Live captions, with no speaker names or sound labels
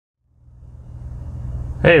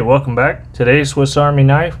Hey, welcome back. Today's Swiss Army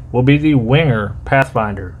knife will be the Wenger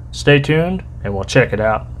Pathfinder. Stay tuned and we'll check it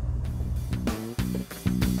out.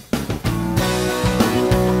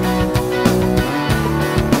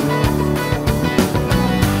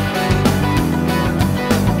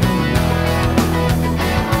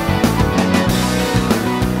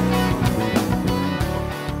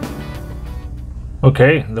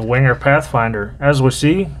 Okay, the Wenger Pathfinder. As we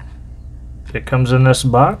see, it comes in this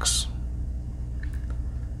box.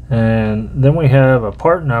 And then we have a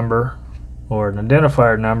part number or an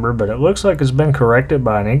identifier number, but it looks like it's been corrected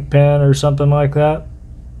by an ink pen or something like that.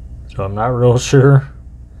 So I'm not real sure,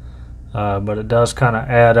 but it does kind of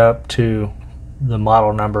add up to the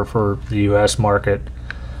model number for the US market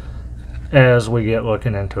as we get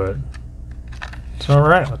looking into it. So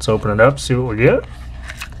alright, let's open it up, see what we get.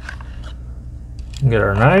 Get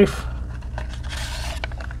our knife.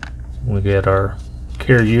 We get our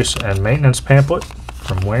care, use, and maintenance pamphlet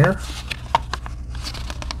from Wenger.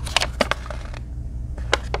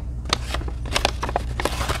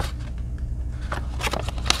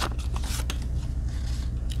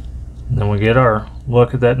 And then we get our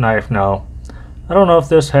look at that knife. Now, I don't know if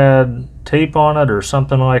this had tape on it or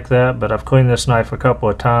something like that, but I've cleaned this knife a couple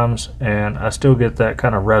of times and I still get that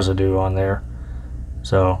kind of residue on there.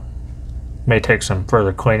 So, may take some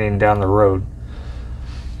further cleaning down the road.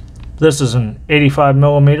 This is an 85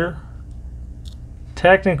 millimeter.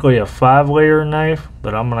 Technically a 5-layer knife,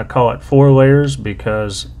 but I'm going to call it 4 layers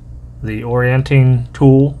because the orienting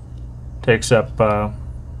tool takes up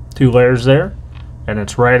 2 layers there, and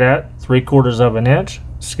it's right at 3/4 of an inch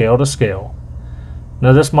scale to scale.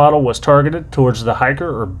 Now this model was targeted towards the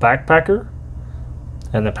hiker or backpacker,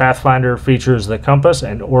 and the Pathfinder features the compass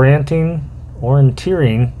and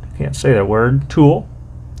orienteering, can't say that word, tool.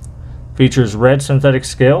 Features red synthetic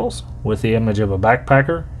scales with the image of a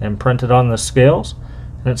backpacker imprinted on the scales.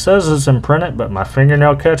 And it says it's imprinted, but my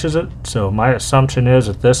fingernail catches it, so my assumption is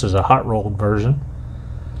that this is a hot rolled version.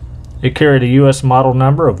 It carried a US model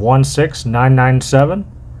number of 16997,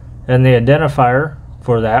 and the identifier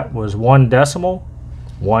for that was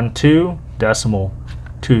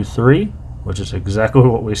 1.12.23, which is exactly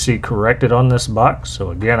what we see corrected on this box.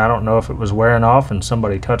 So again, I don't know if it was wearing off and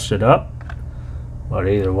somebody touched it up, but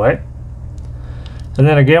either way. And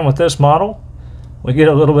then again with this model, we get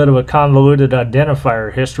a little bit of a convoluted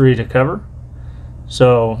identifier history to cover.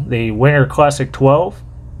 So the Wenger Classic 12,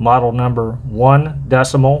 model number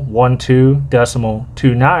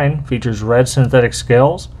 1.12.29, features red synthetic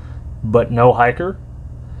scales, but no hiker.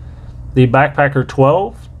 The Backpacker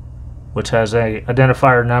 12, which has a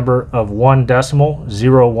identifier number of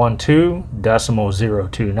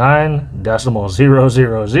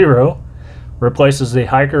 1.012.029.000, replaces the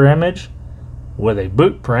hiker image with a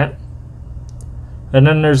boot print. And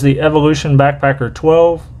then there's the Evolution Backpacker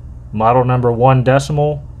 12, model number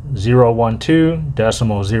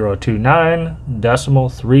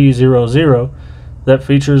 1.012.029.300, that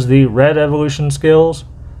features the red Evolution scales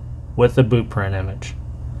with the boot print image.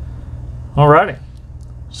 Alrighty,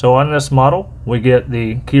 so on this model we get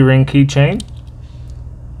the keyring keychain,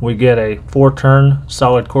 we get a 4-turn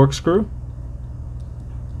solid corkscrew,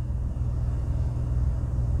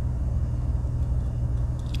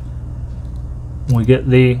 we get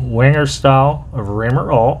the Wenger style of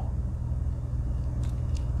reamer awl.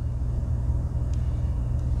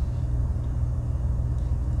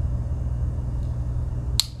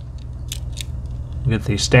 We get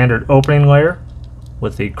the standard opening layer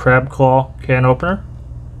with the crab claw can opener.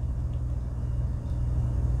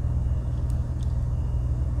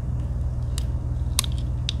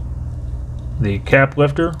 The cap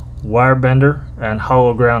lifter, wire bender, and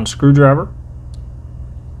hollow ground screwdriver.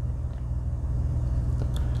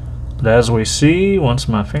 But as we see, once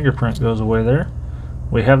my fingerprint goes away there,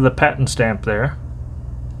 we have the patent stamp there.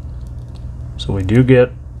 So we do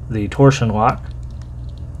get the torsion lock.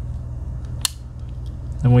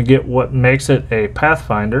 And we get what makes it a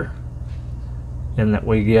Pathfinder, in that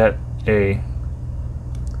we get a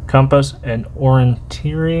compass and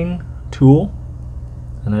orienteering tool.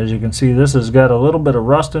 And as you can see, this has got a little bit of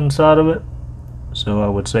rust inside of it, so I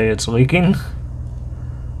would say it's leaking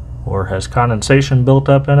or has condensation built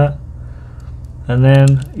up in it. And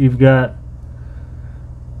then you've got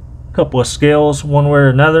a couple of scales one way or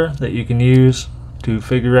another that you can use to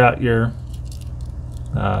figure out your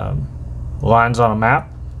lines on a map.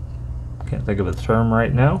 Can't think of a term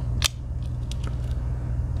right now.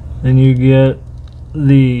 Then you get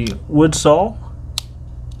the wood saw.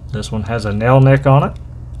 This one has a nail nick on it.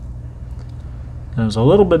 And it's a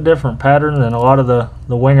little bit different pattern than a lot of the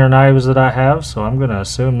Wenger knives that I have, so I'm going to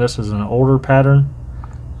assume this is an older pattern.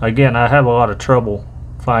 Again, I have a lot of trouble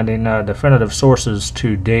finding definitive sources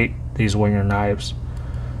to date these Wenger knives.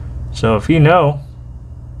 So if you know,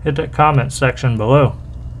 hit that comment section below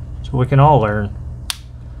so we can all learn.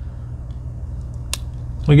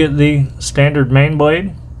 We get the standard main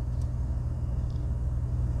blade,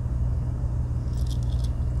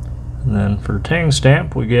 and then for tang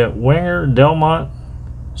stamp we get Wenger Delmont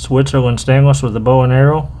Switzerland stainless with a bow and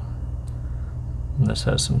arrow. And this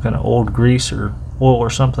has some kind of old grease or oil or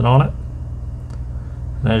something on it.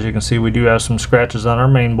 And as you can see, we do have some scratches on our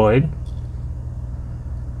main blade.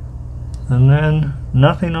 And then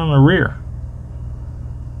nothing on the rear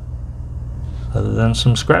other than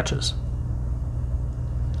some scratches.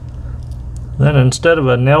 Then instead of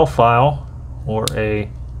a nail file or a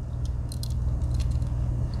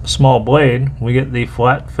small blade, we get the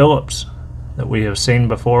flat-Phillips that we have seen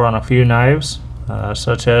before on a few knives,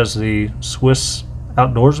 such as the Swiss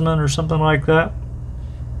Outdoorsman or something like that,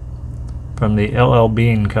 from the LL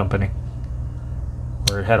Bean Company,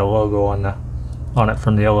 where it had a logo on it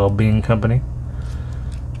from the LL Bean Company.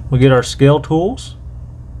 We get our scale tools,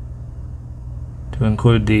 to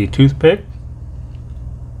include the toothpick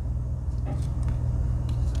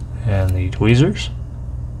and the tweezers.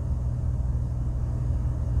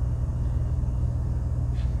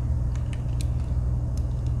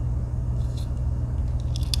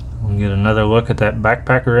 We get another look at that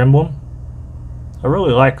backpacker emblem. I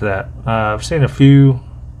really like that. I've seen a few,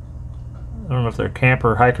 I don't know if they're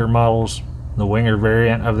camper hiker models, the Wenger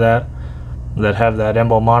variant of that have that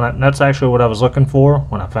emblem on it, and that's actually what I was looking for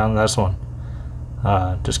when I found this one.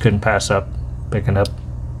 Just couldn't pass up picking up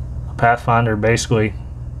a Pathfinder basically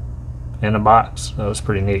in a box. That was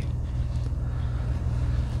pretty neat.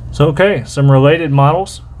 So okay, some related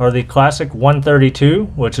models are the Classic 132,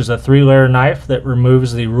 which is a 3-layer knife that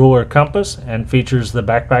removes the ruler compass and features the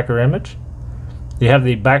backpacker image. You have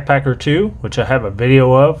the Backpacker II, which I have a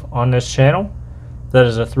video of on this channel. That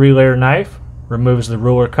is a 3-layer knife, removes the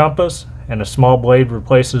ruler compass, and a small blade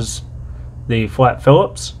replaces the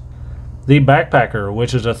flat-Phillips. The Backpacker,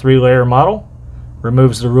 which is a 3-layer model,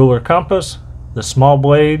 removes the ruler compass, the small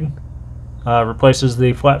blade replaces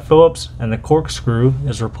the flat-Phillips, and the corkscrew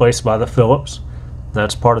is replaced by the Phillips.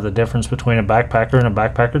 That's part of the difference between a Backpacker and a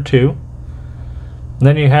Backpacker II. And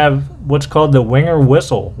then you have what's called the Wenger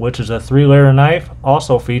Whistle, which is a 3-layer knife,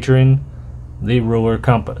 also featuring the ruler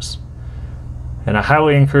compass. And I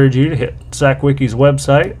highly encourage you to hit Sakwiki's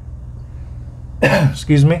website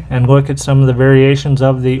excuse me, and look at some of the variations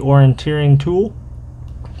of the Orienteering tool.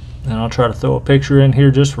 And I'll try to throw a picture in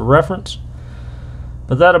here just for reference.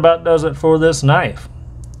 But that about does it for this knife.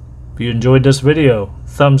 If you enjoyed this video,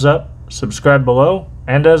 thumbs up, subscribe below,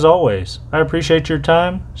 and as always, I appreciate your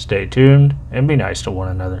time. Stay tuned and be nice to one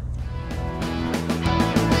another.